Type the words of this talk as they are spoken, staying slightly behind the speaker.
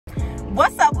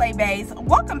What's up, baes?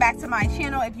 Welcome back to my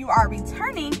channel if you are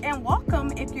returning, and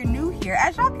welcome if you're new here.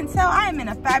 As y'all can tell, I am in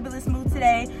a fabulous mood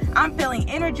today. I'm feeling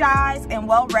energized and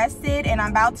well rested, and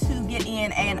I'm about to get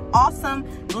in an awesome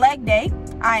leg day.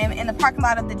 I am in the parking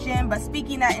lot of the gym, but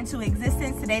speaking that into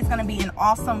existence, today's going to be an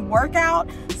awesome workout,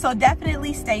 so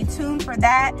definitely stay tuned for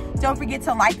that. Don't forget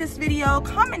to like this video,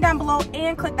 comment down below,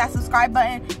 and click that subscribe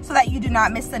button so that you do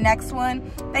not miss the next one.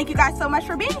 Thank you guys so much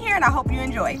for being here, and I hope you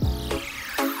enjoy.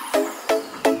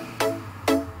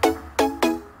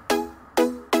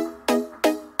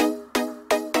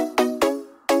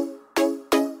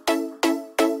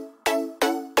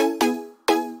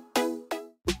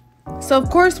 So of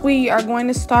course we are going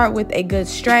to start with a good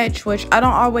stretch, which I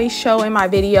don't always show in my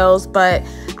videos, but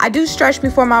I do stretch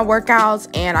before my workouts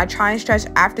and I try and stretch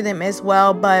after them as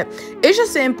well. But it's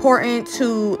just important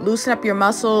to loosen up your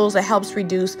muscles. It helps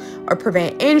reduce or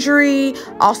prevent injury,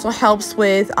 also helps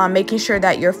with making sure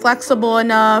that you're flexible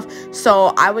enough.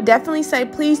 So I would definitely say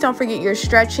please don't forget your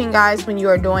stretching, guys, when you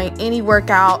are doing any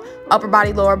workout, upper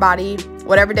body, lower body,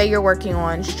 whatever day you're working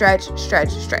on. Stretch, stretch,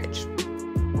 stretch.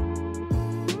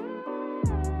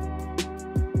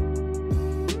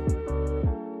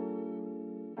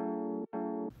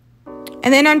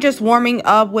 And then I'm just warming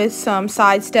up with some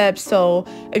side steps. So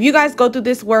if you guys go through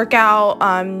this workout,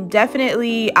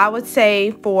 definitely I would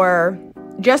say for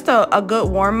just a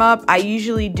good warm up, I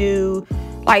usually do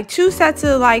like 2 sets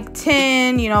of like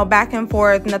 10, you know, back and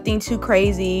forth, nothing too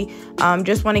crazy.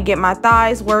 Just want to get my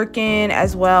thighs working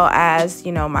as well as,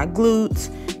 you know, my glutes,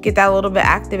 get that a little bit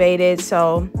activated.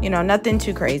 So, you know, nothing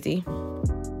too crazy.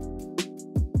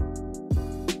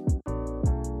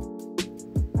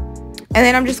 And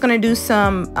then I'm just going to do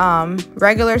some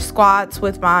regular squats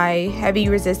with my heavy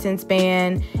resistance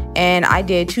band. And I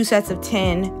did 2 sets of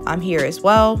 10 here as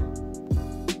well.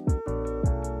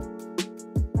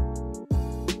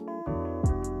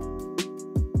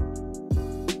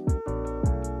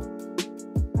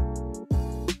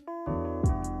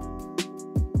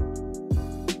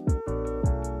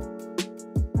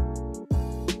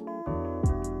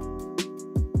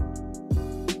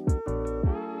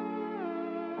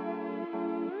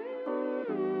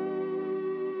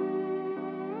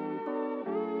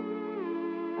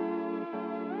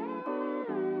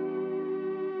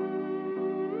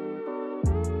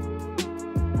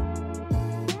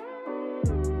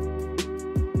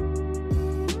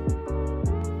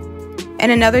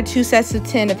 And another 2 sets of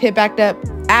 10 of hip back up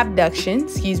abduction,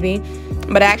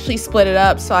 but I actually split it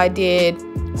up. So I did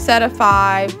set of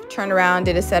 5, turned around,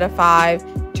 did a set of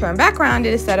 5, turned back around,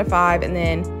 did a set of 5, and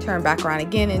then turned back around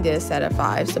again and did a set of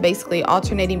 5. So basically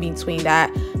alternating between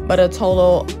that, but a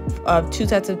total of 2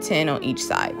 sets of 10 on each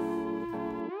side.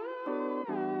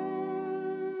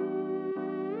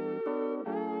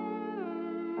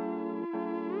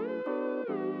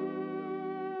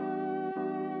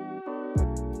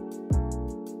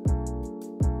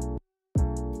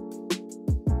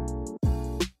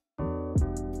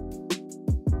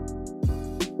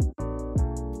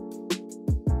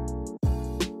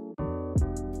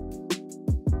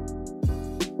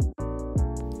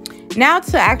 Now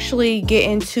to actually get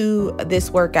into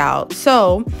this workout.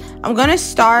 So I'm going to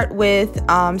start with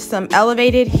some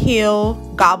elevated heel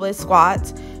goblet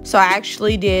squats. So I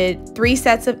actually did 3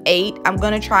 sets of 8. I'm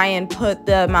going to try and put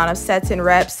the amount of sets and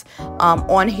reps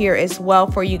on here as well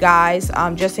for you guys,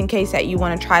 just in case that you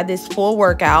want to try this full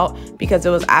workout, because it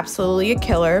was absolutely a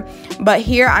killer. But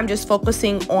here I'm just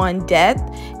focusing on depth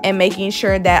and making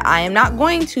sure that I am not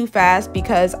going too fast,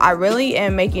 because I really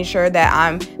am making sure that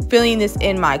I'm feeling this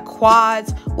in my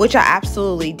quads, which I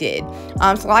absolutely did.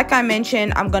 So like I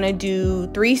mentioned, I'm going to do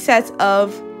 3 sets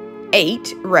of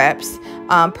 8 reps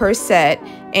per set,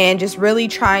 and just really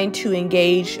trying to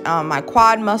engage my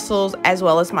quad muscles as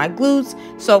well as my glutes.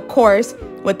 So of course,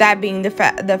 with that being the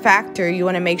factor, you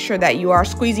want to make sure that you are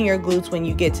squeezing your glutes when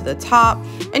you get to the top,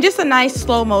 and just a nice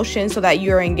slow motion so that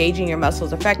you're engaging your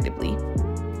muscles effectively.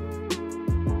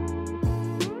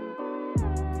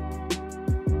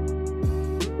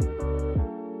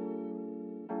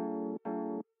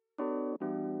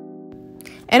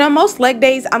 And on most leg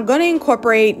days, I'm going to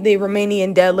incorporate the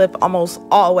Romanian deadlift almost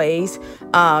always.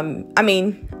 I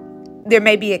mean, there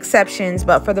may be exceptions,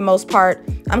 but for the most part,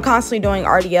 I'm constantly doing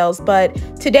RDLs. But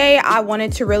today I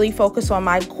wanted to really focus on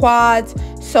my quads.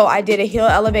 So I did a heel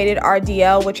elevated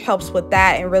RDL, which helps with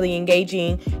that and really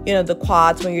engaging, you know, the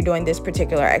quads when you're doing this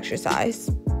particular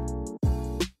exercise.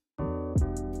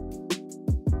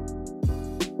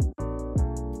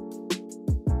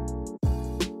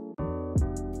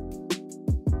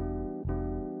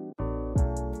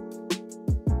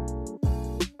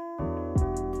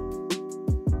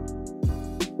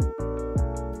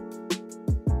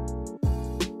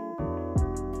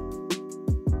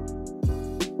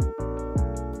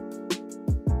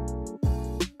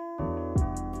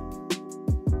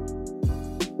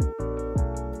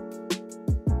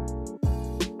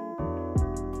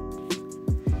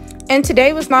 And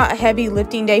today was not a heavy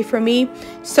lifting day for me,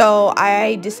 so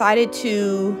I decided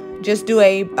to just do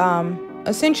a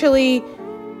essentially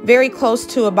very close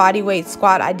to a body weight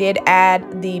squat. I did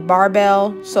add the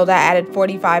barbell, so that added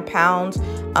 45 pounds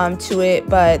to it,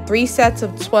 but 3 sets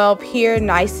of 12 here,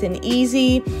 nice and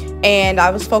easy. And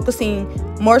I was focusing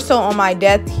more so on my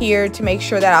depth here to make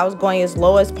sure that I was going as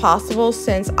low as possible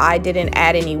since I didn't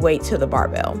add any weight to the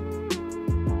barbell.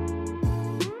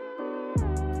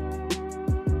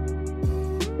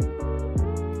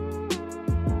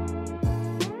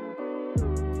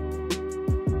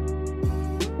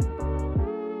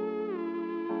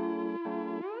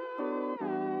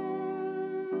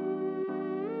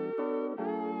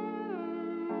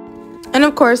 And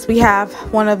of course, we have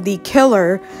one of the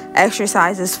killer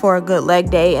exercises for a good leg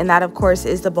day, and that of course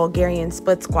is the Bulgarian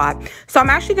split squat. So I'm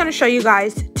actually going to show you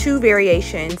guys 2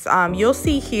 variations. You'll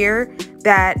see here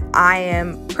that I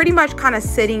am pretty much kind of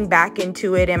sitting back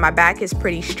into it and my back is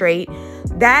pretty straight.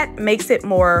 That makes it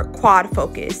more quad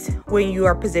focused when you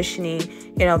are positioning,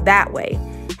 that way.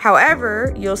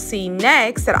 However, you'll see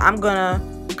next that I'm gonna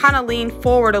kind of lean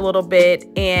forward a little bit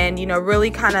and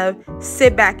really kind of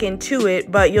sit back into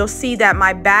it, but you'll see that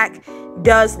my back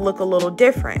does look a little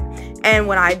different. And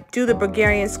when I do the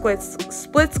Bulgarian split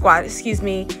squat,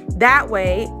 that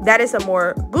way, that is a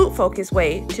more glute focused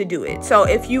way to do it. So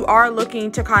if you are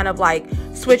looking to kind of like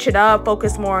switch it up,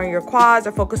 focus more on your quads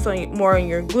or focus more on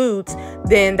your glutes,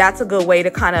 then that's a good way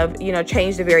to kind of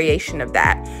change the variation of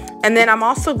that. And then I'm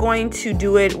also going to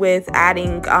do it with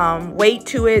adding weight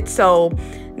to it. So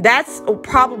that's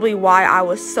probably why I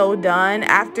was so done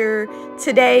after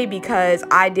today, because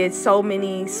I did so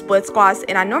many split squats,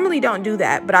 and I normally don't do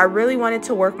that, but I really wanted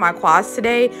to work my quads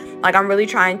today. Like, I'm really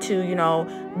trying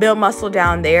to, build muscle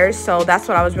down there. So that's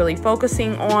what I was really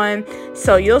focusing on.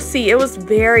 So you'll see it was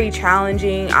very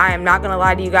challenging. I am not going to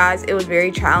lie to you guys. It was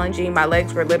very challenging. My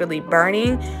legs were literally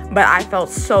burning, but I felt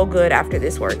so good after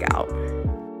this workout.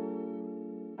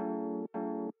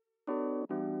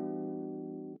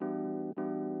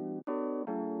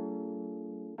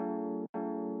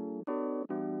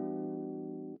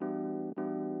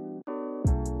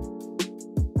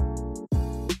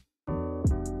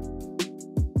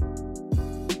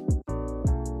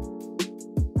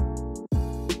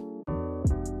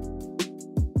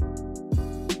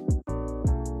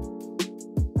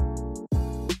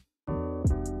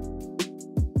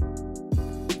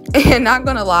 And not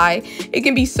gonna lie, it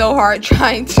can be so hard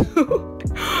trying to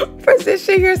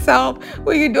position yourself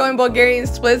when you're doing Bulgarian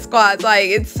split squats. Like,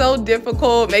 it's so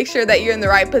difficult. Make sure that you're in the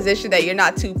right position, that you're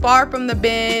not too far from the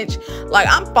bench. Like,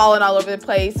 I'm falling all over the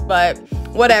place, but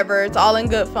whatever, it's all in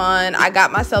good fun. I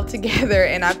got myself together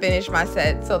and I finished my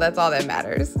set, so that's all that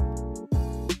matters.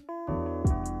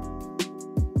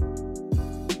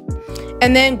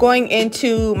 And then going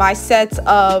into my sets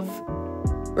of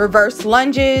reverse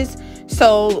lunges.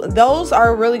 So those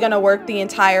are really going to work the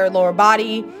entire lower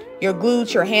body, your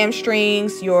glutes, your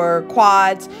hamstrings, your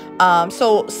quads.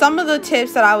 So some of the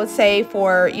tips that I would say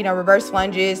for, reverse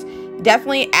lunges,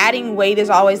 definitely adding weight is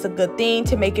always a good thing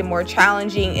to make it more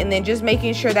challenging. And then just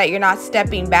making sure that you're not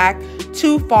stepping back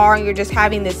too far and you're just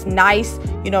having this nice,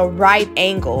 right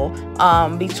angle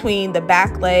between the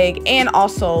back leg and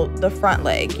also the front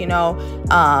leg,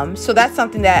 So that's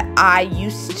something that I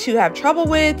used to have trouble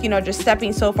with, just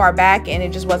stepping so far back and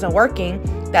it just wasn't working.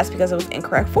 That's because it was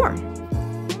incorrect form.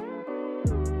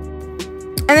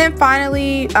 And then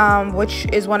finally, which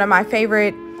is one of my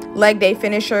favorite leg day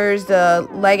finishers, the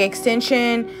leg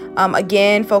extension.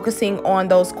 Again, focusing on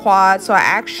those quads. So I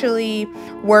actually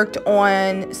worked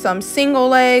on some single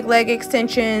leg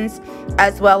extensions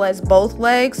as well as both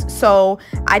legs. So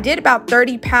I did about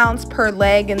 30 pounds per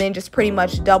leg and then just pretty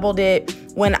much doubled it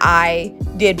when I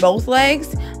did both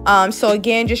legs. So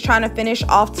again, just trying to finish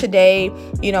off today,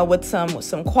 with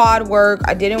some quad work.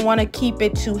 I didn't want to keep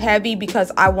it too heavy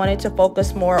because I wanted to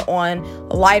focus more on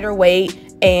lighter weight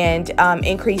and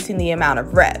increasing the amount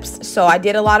of reps. So I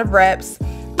did a lot of reps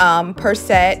per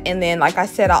set, and then like I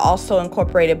said, I also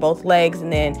incorporated both legs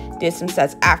and then did some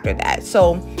sets after that.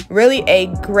 So really a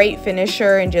great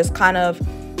finisher, and just kind of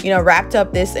wrapped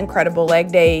up this incredible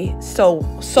leg day so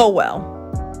well.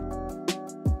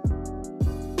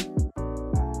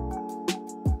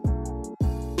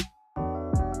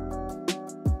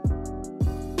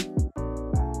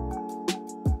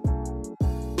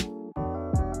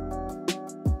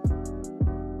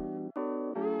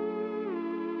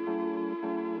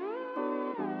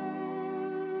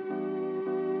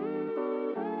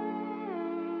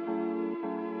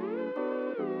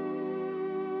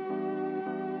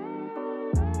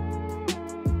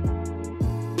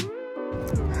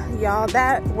 y'all,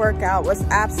 that workout was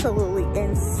absolutely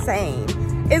insane.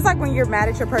 It's like when you're mad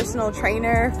at your personal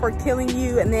trainer for killing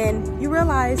you and then you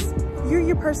realize you're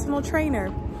your personal trainer.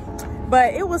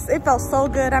 But it felt so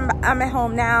good. I'm at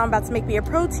home now. I'm about to make me a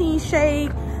protein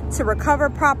shake to recover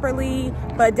properly.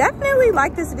 But definitely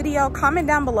like this video, comment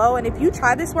down below, and if you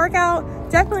try this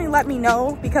workout, definitely let me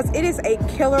know, because it is a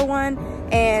killer one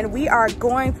and we are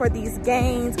going for these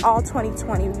gains all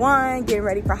 2021, getting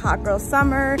ready for hot girl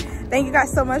summer. Thank you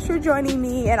guys so much for joining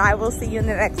me, and I will see you in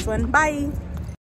the next one. Bye.